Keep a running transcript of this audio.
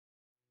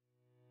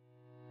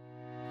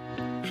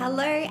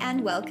Hello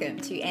and welcome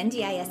to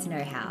NDIS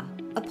Know-How,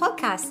 a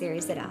podcast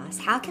series that asks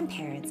how can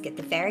parents get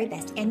the very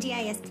best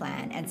NDIS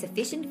plan and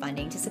sufficient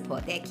funding to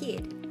support their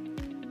kid.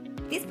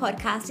 This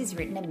podcast is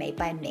written and made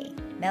by me,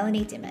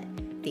 Melanie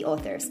Dimmitt, the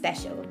author of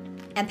Special,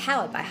 and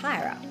powered by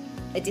HireUp,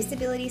 a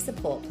disability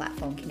support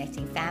platform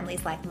connecting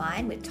families like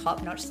mine with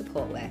top-notch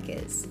support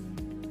workers.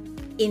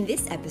 In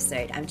this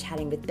episode, I'm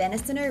chatting with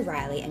Benison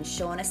O'Reilly and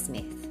Shauna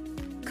Smith,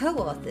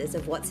 co-authors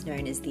of what's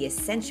known as the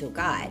Essential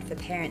Guide for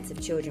Parents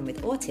of Children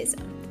with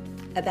Autism,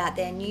 about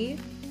their new,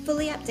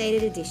 fully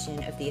updated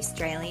edition of the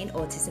Australian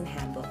Autism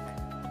Handbook.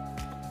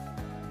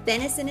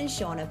 Benison and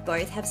Shauna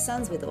both have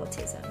sons with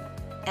autism,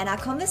 and our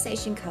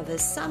conversation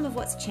covers some of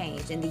what's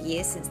changed in the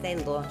years since they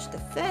launched the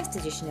first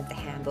edition of the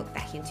handbook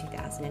back in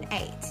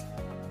 2008.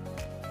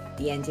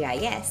 The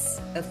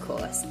NDIS, of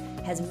course,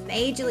 has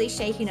majorly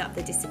shaken up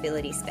the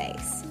disability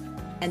space,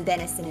 and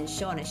Benison and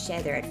Shauna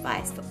share their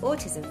advice for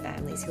autism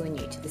families who are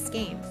new to the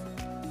scheme.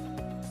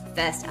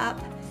 First up,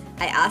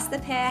 I asked the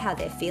pair how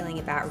they're feeling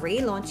about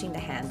relaunching the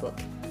handbook,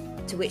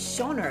 to which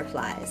Shauna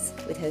replies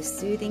with her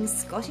soothing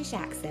Scottish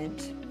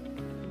accent.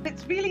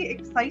 It's really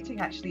exciting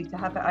actually to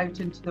have it out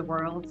into the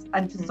world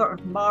and to sort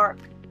of mark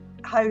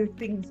how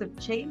things have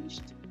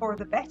changed for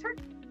the better,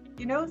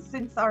 you know,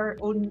 since our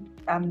own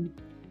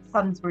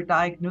sons were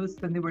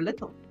diagnosed when they were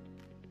little.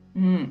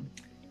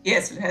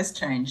 Yes, it has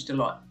changed a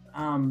lot.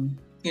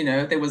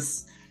 There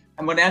was,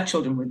 and when our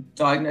children were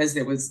diagnosed,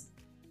 there was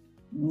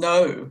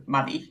no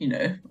money,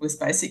 it was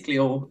basically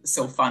all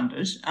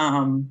self-funded,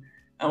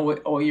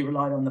 or you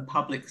relied on the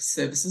public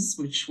services,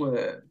 which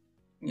were,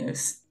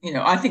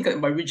 I think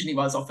originally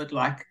I was offered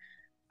like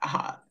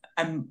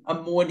a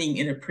morning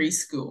in a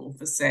preschool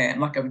for Sam,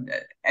 like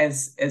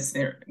as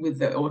there with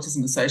the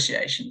Autism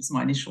Association, is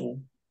my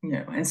initial,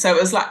 and so it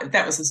was like,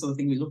 that was the sort of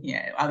thing we were looking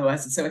at.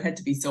 Otherwise, so it had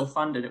to be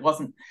self-funded. It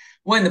wasn't,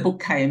 when the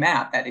book came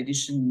out, that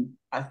edition,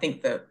 I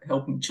think the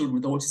Helping Children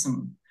with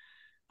Autism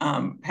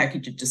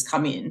package had just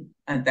come in,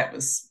 and that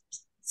was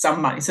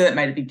some money. So that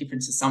made a big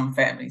difference to some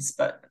families,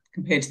 but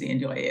compared to the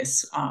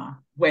NDIS,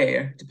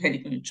 where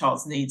depending on your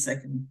child's needs, they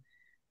can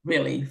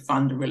really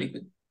fund a really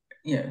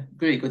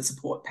good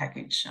support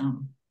package.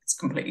 It's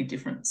completely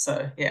different.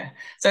 So yeah,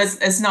 so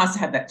it's nice to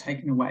have that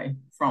taken away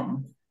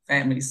from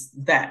families,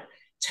 that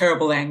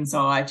terrible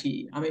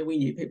anxiety. I mean, we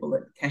knew people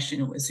that cashed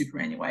in all their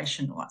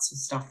superannuation, all that sort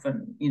of stuff,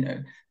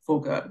 and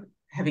forego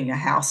having a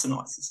house and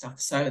lots of stuff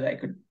so they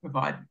could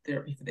provide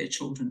therapy for their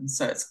children.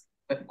 So it's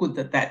good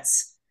that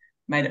that's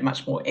made it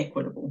much more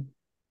equitable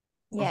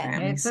for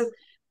families. So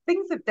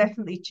things have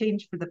definitely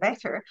changed for the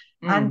better.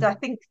 And I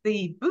think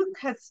the book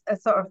has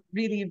sort of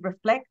really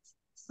reflects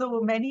so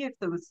many of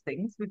those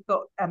things. We've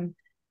got,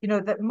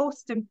 that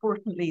most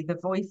importantly, the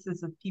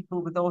voices of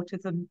people with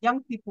autism,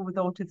 young people with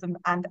autism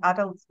and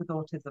adults with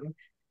autism,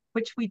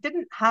 which we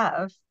didn't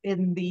have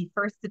in the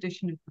first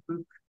edition of the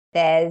book.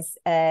 There's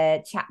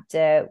a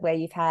chapter where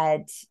you've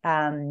had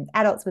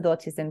adults with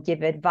autism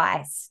give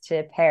advice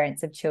to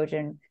parents of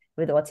children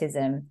with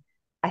autism.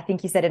 I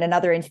think you said in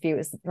another interview it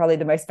was probably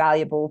the most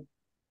valuable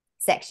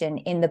section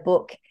in the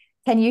book.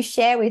 Can you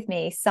share with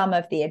me some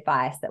of the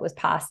advice that was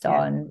passed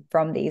on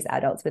from these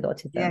adults with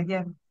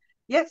autism?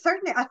 Yeah,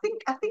 certainly. I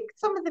think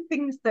some of the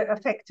things that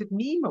affected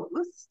me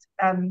most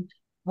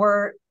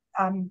were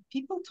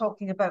people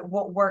talking about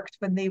what worked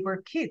when they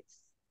were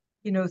kids.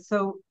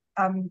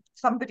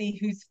 Somebody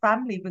whose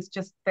family was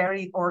just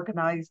very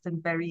organized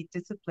and very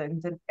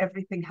disciplined, and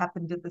everything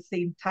happened at the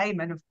same time.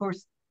 And of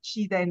course,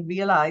 she then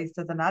realized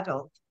as an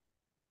adult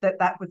that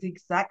that was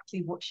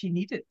exactly what she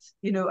needed,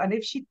 and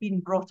if she'd been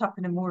brought up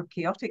in a more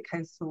chaotic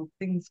household,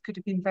 things could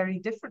have been very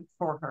different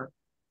for her.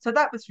 So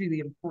that was really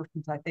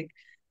important, I think.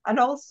 And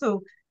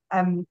also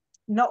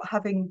not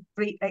having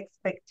great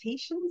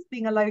expectations,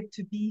 being allowed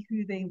to be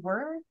who they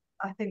were,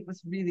 I think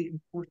was really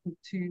important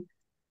too.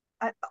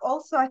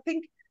 Also, I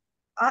think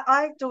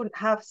I don't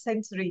have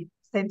sensory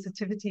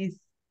sensitivities,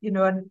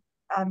 and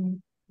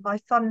my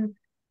son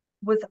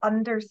was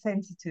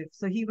undersensitive.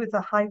 So he was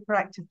a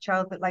hyperactive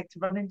child that liked to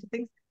run into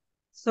things.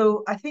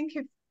 So I think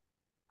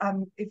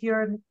if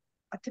you're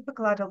a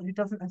typical adult who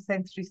doesn't have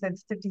sensory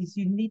sensitivities,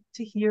 you need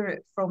to hear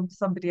it from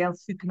somebody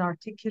else who can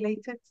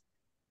articulate it.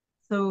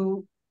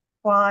 So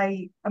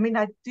I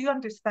do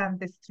understand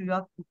this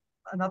through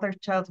another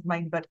child of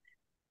mine, but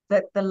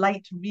that the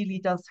light really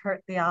does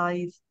hurt the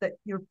eyes, that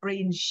your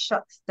brain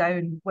shuts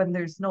down when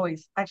there's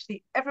noise.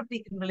 Actually,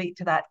 everybody can relate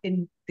to that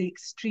in the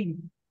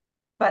extreme.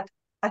 But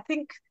I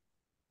think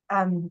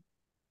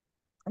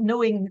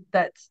knowing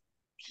that,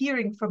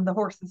 hearing from the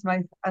horse's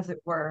mouth, as it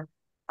were,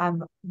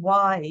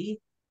 why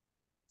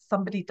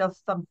somebody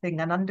does something,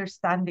 and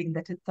understanding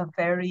that it's a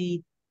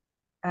very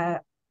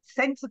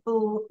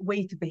sensible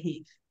way to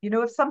behave.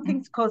 If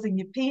something's causing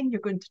you pain, you're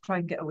going to try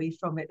and get away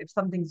from it. If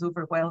something's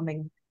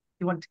overwhelming,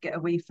 you want to get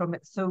away from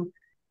it. So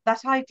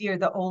that idea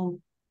that all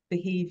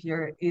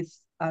behavior is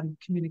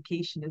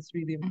communication is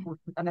really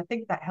important. And I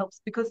think that helps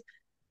because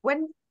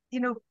when,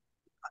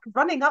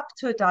 running up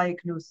to a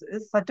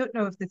diagnosis, I don't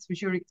know if this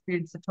was your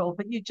experience at all,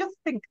 but you just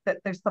think that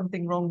there's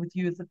something wrong with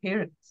you as a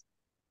parent.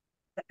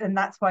 And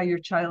that's why your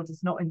child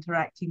is not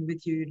interacting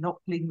with you,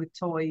 not playing with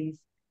toys,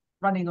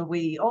 running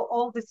away,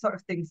 all this sort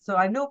of thing. So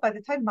I know by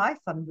the time my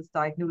son was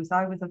diagnosed,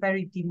 I was a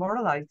very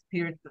demoralized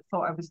parent that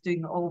thought I was doing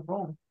it all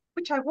wrong,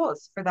 which I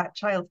was for that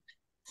child.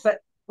 But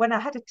when I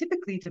had a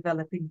typically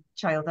developing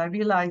child, I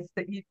realized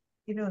that you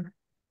know,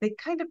 they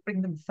kind of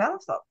bring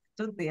themselves up,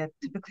 don't they? A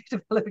typically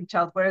developing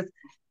child, whereas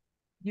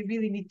you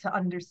really need to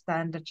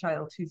understand a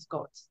child who's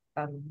got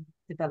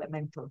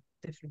developmental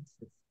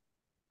differences.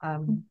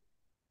 Um,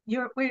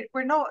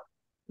 we're not,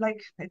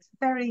 like, it's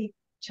very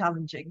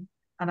challenging,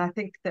 and I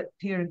think that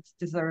parents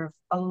deserve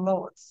a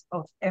lot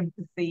of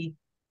empathy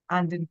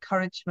and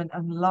encouragement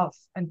and love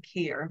and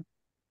care,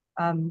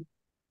 um,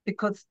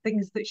 because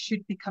things that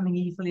should be coming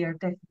easily are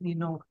definitely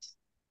not.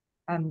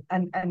 And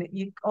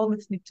you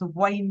almost need to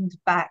wind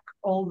back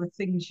all the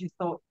things you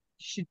thought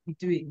you should be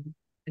doing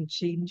and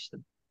change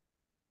them,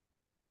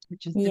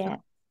 which is Yeah.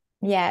 difficult.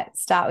 Yeah.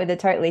 Start with a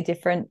totally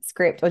different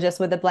script or just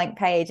with a blank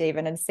page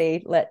even and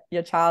see, let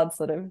your child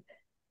sort of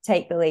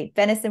take the lead.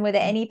 Venison, were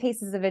there any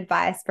pieces of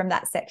advice from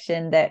that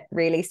section that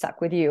really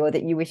stuck with you or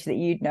that you wish that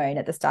you'd known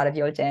at the start of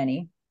your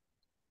journey?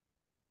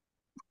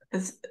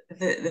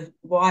 The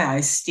why I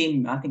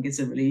STEM, I think, is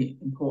a really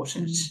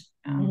important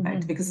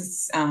fact, because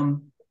it's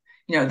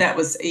that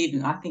was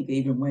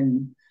even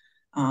when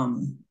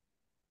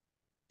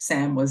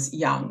Sam was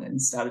young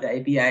and started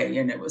ABA,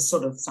 and it was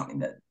sort of something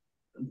that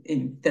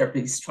in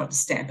therapies tried to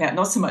stamp out.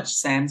 Not so much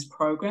Sam's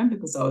program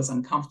because I was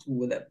uncomfortable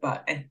with it,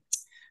 but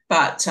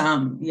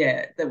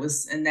there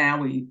was, and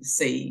now we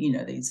see,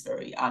 these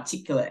very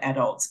articulate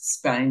adults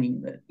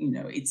explaining that,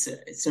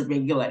 it's a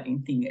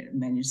regulating thing. It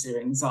manages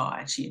their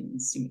anxiety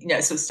and,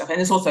 sort of stuff.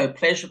 And it's also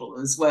pleasurable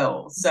as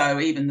well. So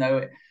even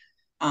though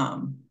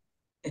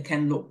it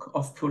can look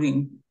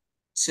off-putting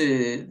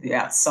to the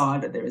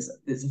outsider, there's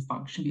a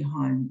function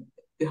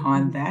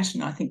behind that.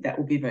 And I think that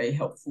will be very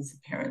helpful for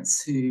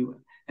parents who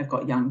have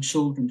got young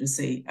children to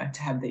see,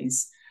 to have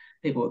these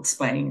people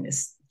explaining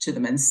this to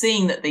them and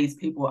seeing that these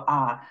people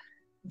are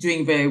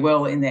doing very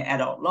well in their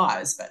adult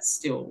lives, but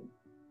still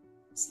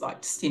it's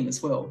like STEM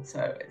as well.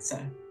 So it's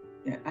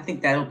I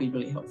think that'll be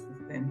really helpful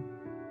for them.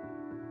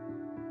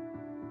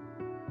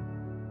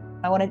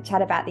 I want to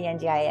chat about the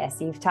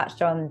NDIS. You've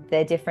touched on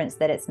the difference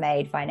that it's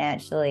made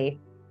financially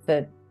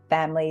for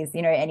families,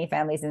 any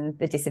families in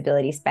the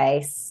disability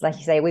space. Like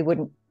you say, we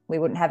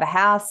wouldn't have a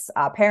house.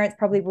 Our parents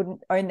probably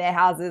wouldn't own their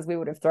houses. We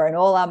would have thrown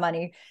all our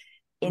money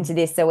into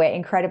this. So we're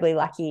incredibly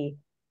lucky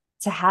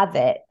to have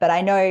it. But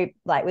I know,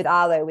 like with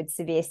Arlo, with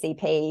severe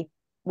CP,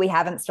 we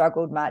haven't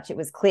struggled much. It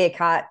was clear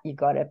cut. You've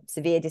got a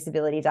severe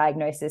disability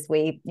diagnosis.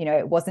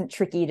 It wasn't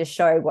tricky to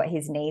show what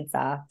his needs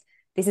are.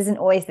 This isn't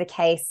always the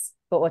case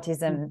for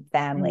autism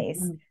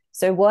families.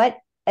 So what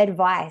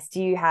advice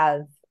do you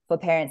have for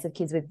parents of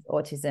kids with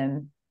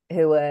autism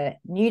who are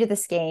new to the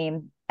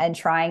scheme and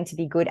trying to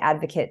be good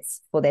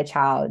advocates for their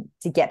child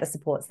to get the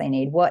supports they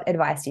need? What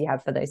advice do you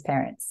have for those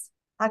parents?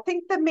 I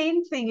think the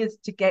main thing is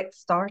to get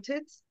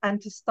started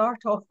and to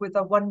start off with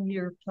a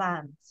 1-year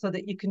plan so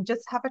that you can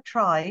just have a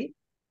try.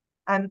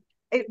 And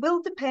it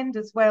will depend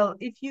as well.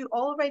 If you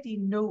already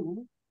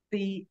know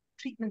the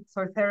treatments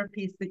or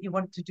therapies that you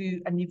want to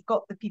do and you've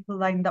got the people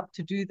lined up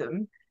to do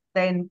them,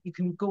 then you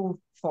can go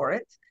for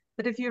it.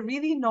 But if you're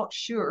really not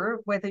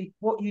sure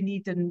what you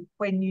need and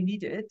when you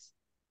need it,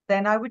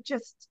 then I would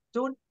just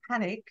don't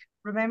panic.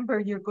 Remember,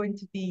 your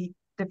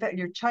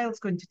child's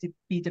going to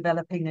be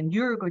developing and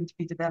you're going to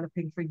be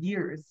developing for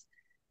years,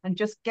 and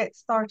just get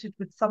started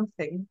with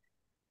something.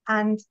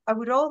 And I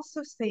would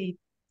also say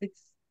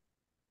it's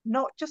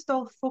not just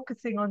all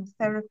focusing on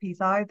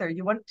therapies either.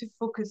 You want to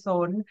focus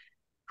on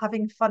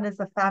having fun as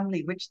a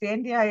family, which the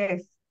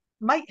NDIS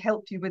might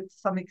help you with to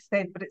some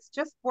extent, but it's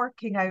just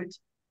working out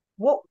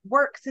what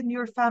works in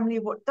your family,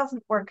 what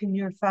doesn't work in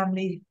your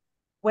family,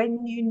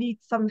 when you need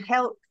some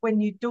help,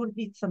 when you don't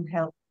need some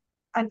help.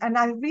 And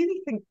I really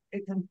think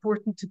it's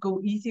important to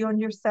go easy on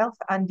yourself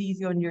and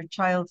easy on your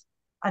child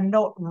and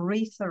not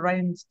race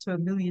around to a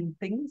million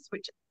things,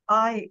 which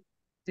I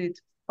did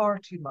far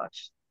too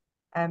much.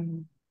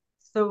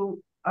 So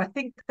I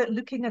think that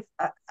looking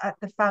at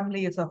the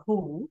family as a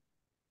whole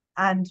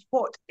and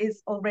what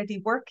is already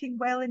working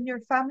well in your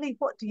family,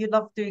 what do you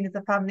love doing as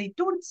a family?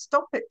 Don't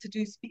stop it to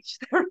do speech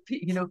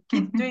therapy,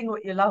 keep doing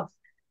what you love.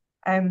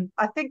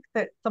 I think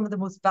that some of the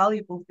most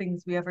valuable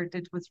things we ever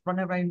did was run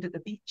around at the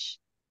beach,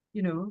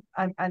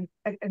 and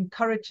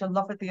encourage a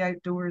love of the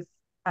outdoors,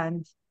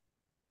 and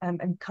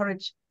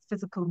encourage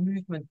physical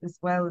movement as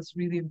well is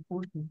really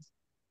important.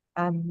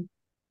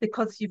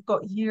 Because you've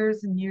got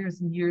years and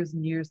years and years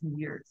and years and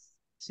years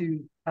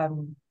to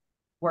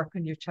work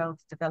on your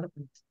child's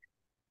development.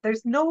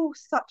 There's no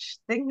such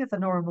thing as a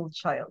normal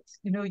child,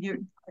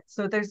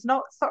 so there's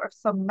not sort of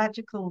some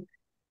magical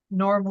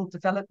normal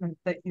development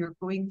that you're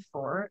going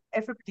for.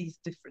 Everybody's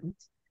different.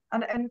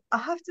 And I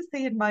have to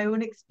say, in my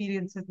own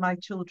experience with my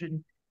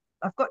children,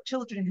 I've got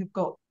children who've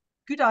got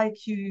good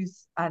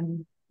IQs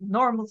and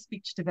normal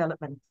speech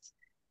development.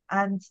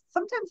 And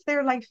sometimes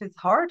their life is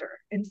harder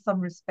in some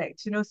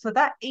respects, so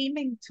that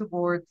aiming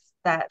towards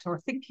that or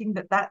thinking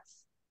that that's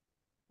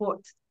what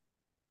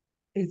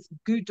is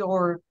good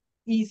or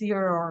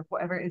easier or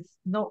whatever is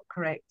not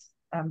correct.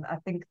 I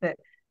think that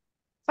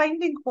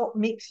finding what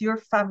makes your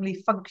family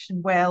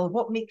function well,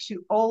 what makes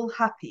you all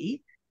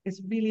happy,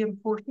 is really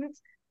important.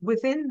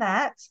 Within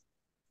that,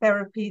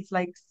 therapies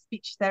like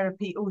speech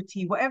therapy,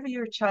 OT, whatever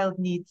your child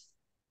needs,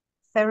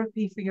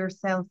 therapy for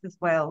yourself as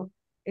well,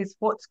 is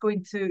what's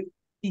going to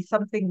be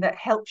something that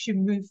helps you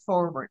move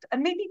forward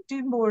and maybe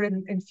do more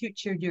in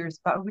future years.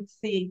 But I would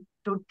say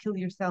don't kill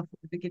yourself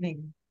at the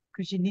beginning,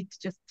 because you need to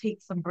just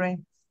take some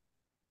breaths.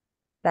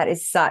 That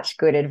is such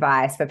good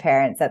advice for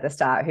parents at the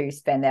start who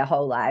spend their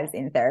whole lives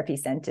in therapy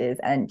centers.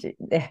 And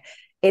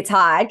it's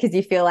hard because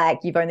you feel like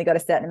you've only got a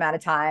certain amount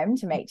of time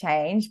to make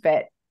change,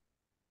 but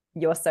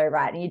you're so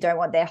right. And you don't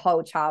want their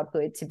whole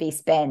childhood to be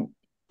spent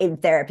in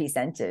therapy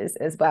centers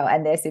as well,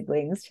 and their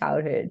siblings'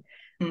 childhood.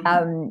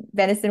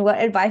 Benison,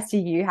 what advice do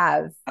you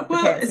have?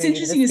 Well, it's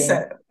interesting is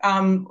that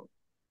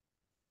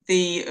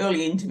the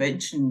early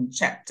intervention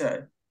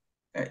chapter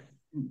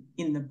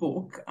in the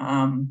book,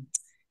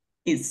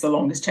 it's the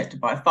longest chapter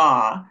by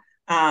far.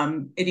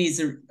 It is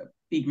a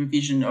big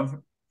revision of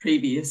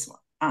previous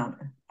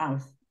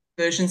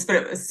versions, but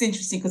it's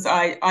interesting because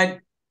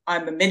I'm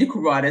a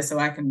medical writer, so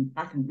I can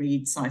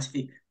read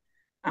scientific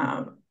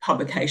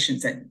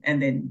publications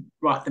and then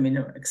write them in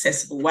an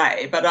accessible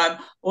way. But I'm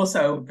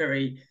also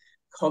very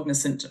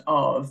cognizant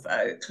of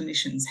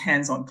clinicians,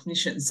 hands-on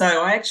clinicians. So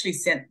I actually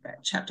sent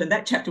that chapter, and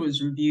that chapter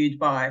was reviewed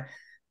by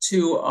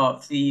two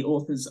of the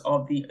authors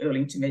of the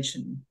Early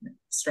Intervention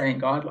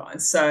Australian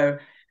Guidelines. So,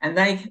 and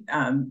they,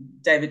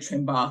 David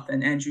Trembath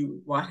and Andrew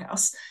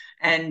Whitehouse,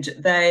 and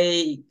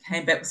they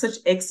came back with such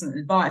excellent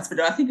advice. But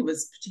I think it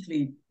was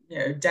particularly,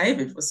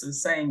 David was sort of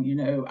saying,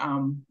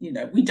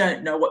 we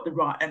don't know what the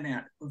right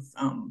amount of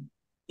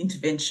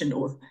intervention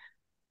or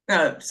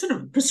sort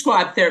of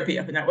prescribed therapy,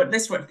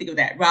 let's think of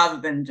that,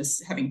 rather than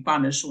just having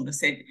fun, as Shauna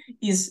said,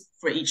 is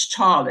for each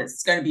child.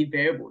 It's going to be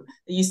variable.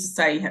 They used to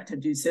say you have to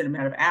do a certain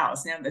amount of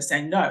hours. Now they're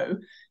saying, no,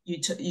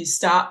 you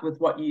start with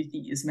what you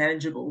think is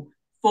manageable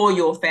for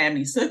your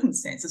family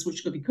circumstances,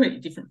 which could be completely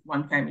different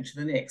from one family to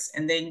the next,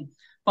 and then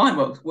find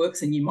what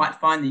works. And you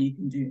might find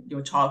that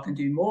your child can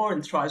do more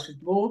and thrives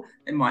with more,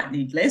 and might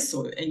need less,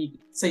 so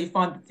you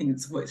find the thing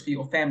that works for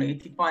your family.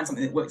 If you find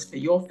something that works for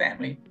your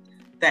family,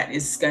 that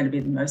is going to be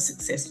the most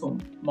successful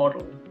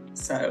model.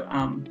 So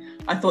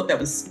I thought that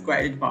was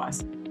great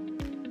advice.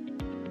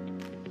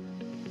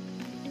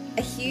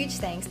 A huge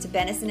thanks to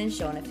Benison and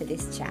Shauna for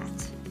this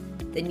chat.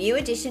 The new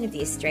edition of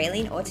the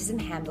Australian Autism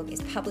Handbook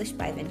is published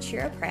by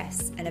Ventura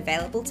Press and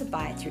available to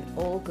buy through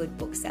all good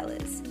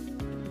booksellers.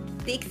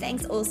 Big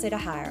thanks also to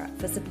HireUp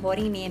for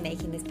supporting me in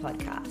making this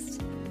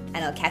podcast. And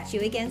I'll catch you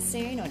again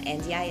soon on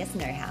NDIS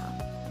Know How.